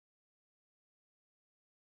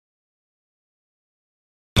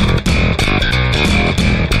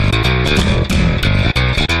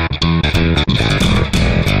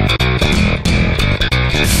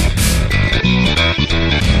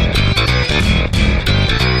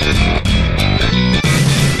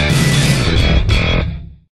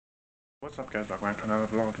another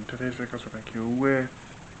vlog. In today's video, we're back here with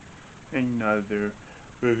another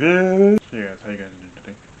video. So yeah, guys, how you guys doing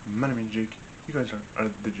today? My name is Jake. You guys are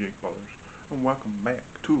the Jake Followers, and welcome back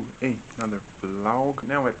to another vlog.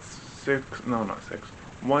 Now it's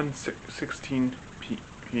 16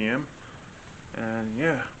 p.m. and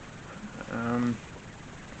yeah,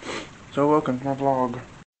 so welcome to my vlog.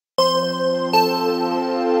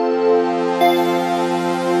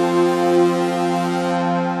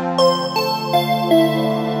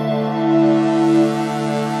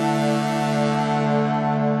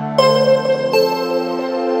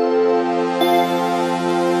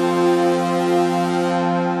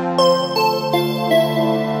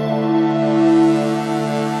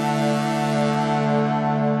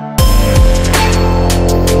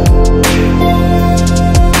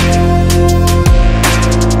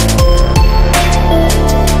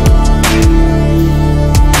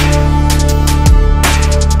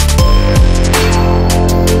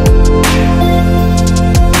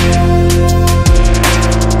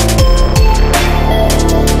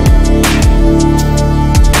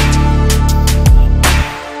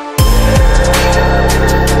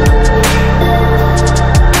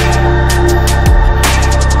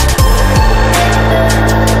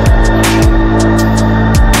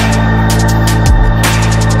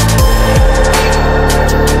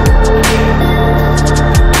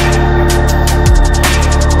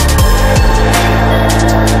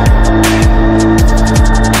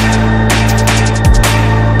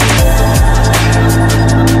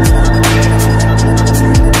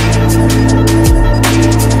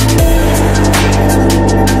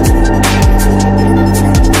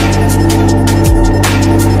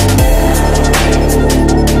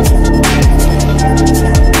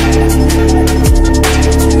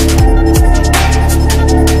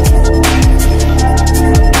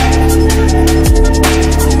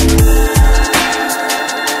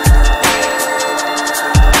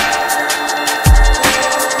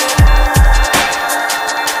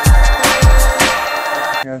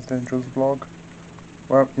 Guys, did enjoy the vlog?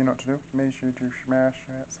 Well, you know what to do. Make sure to smash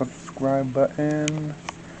that subscribe button.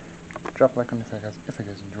 Drop a like on the video, guys, if you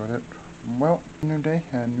guys enjoyed it. Well, new day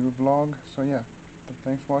and new vlog. So yeah,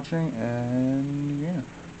 thanks for watching, and yeah,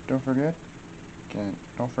 don't forget and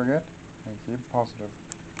keep positive.